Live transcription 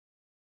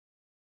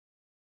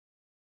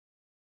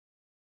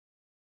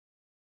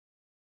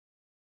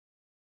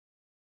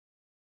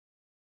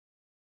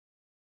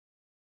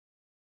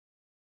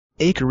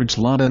Acreage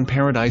Lot and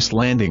Paradise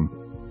Landing.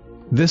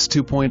 This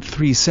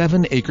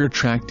 2.37-acre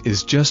tract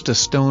is just a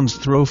stone's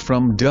throw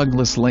from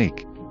Douglas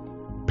Lake.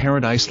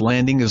 Paradise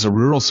Landing is a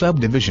rural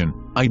subdivision,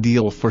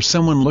 ideal for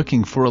someone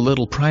looking for a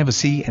little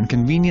privacy and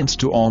convenience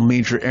to all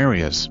major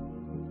areas.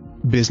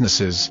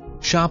 Businesses,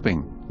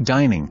 shopping,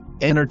 dining,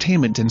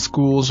 entertainment and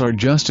schools are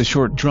just a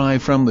short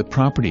drive from the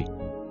property.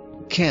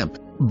 Camp,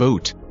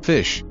 boat,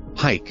 fish,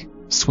 hike,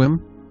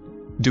 swim.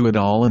 Do it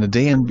all in a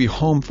day and be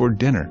home for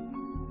dinner.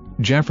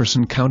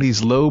 Jefferson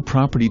County's low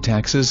property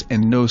taxes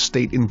and no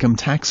state income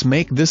tax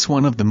make this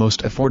one of the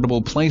most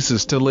affordable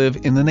places to live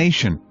in the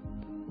nation.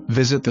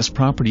 Visit this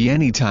property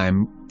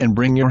anytime, and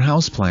bring your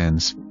house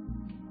plans.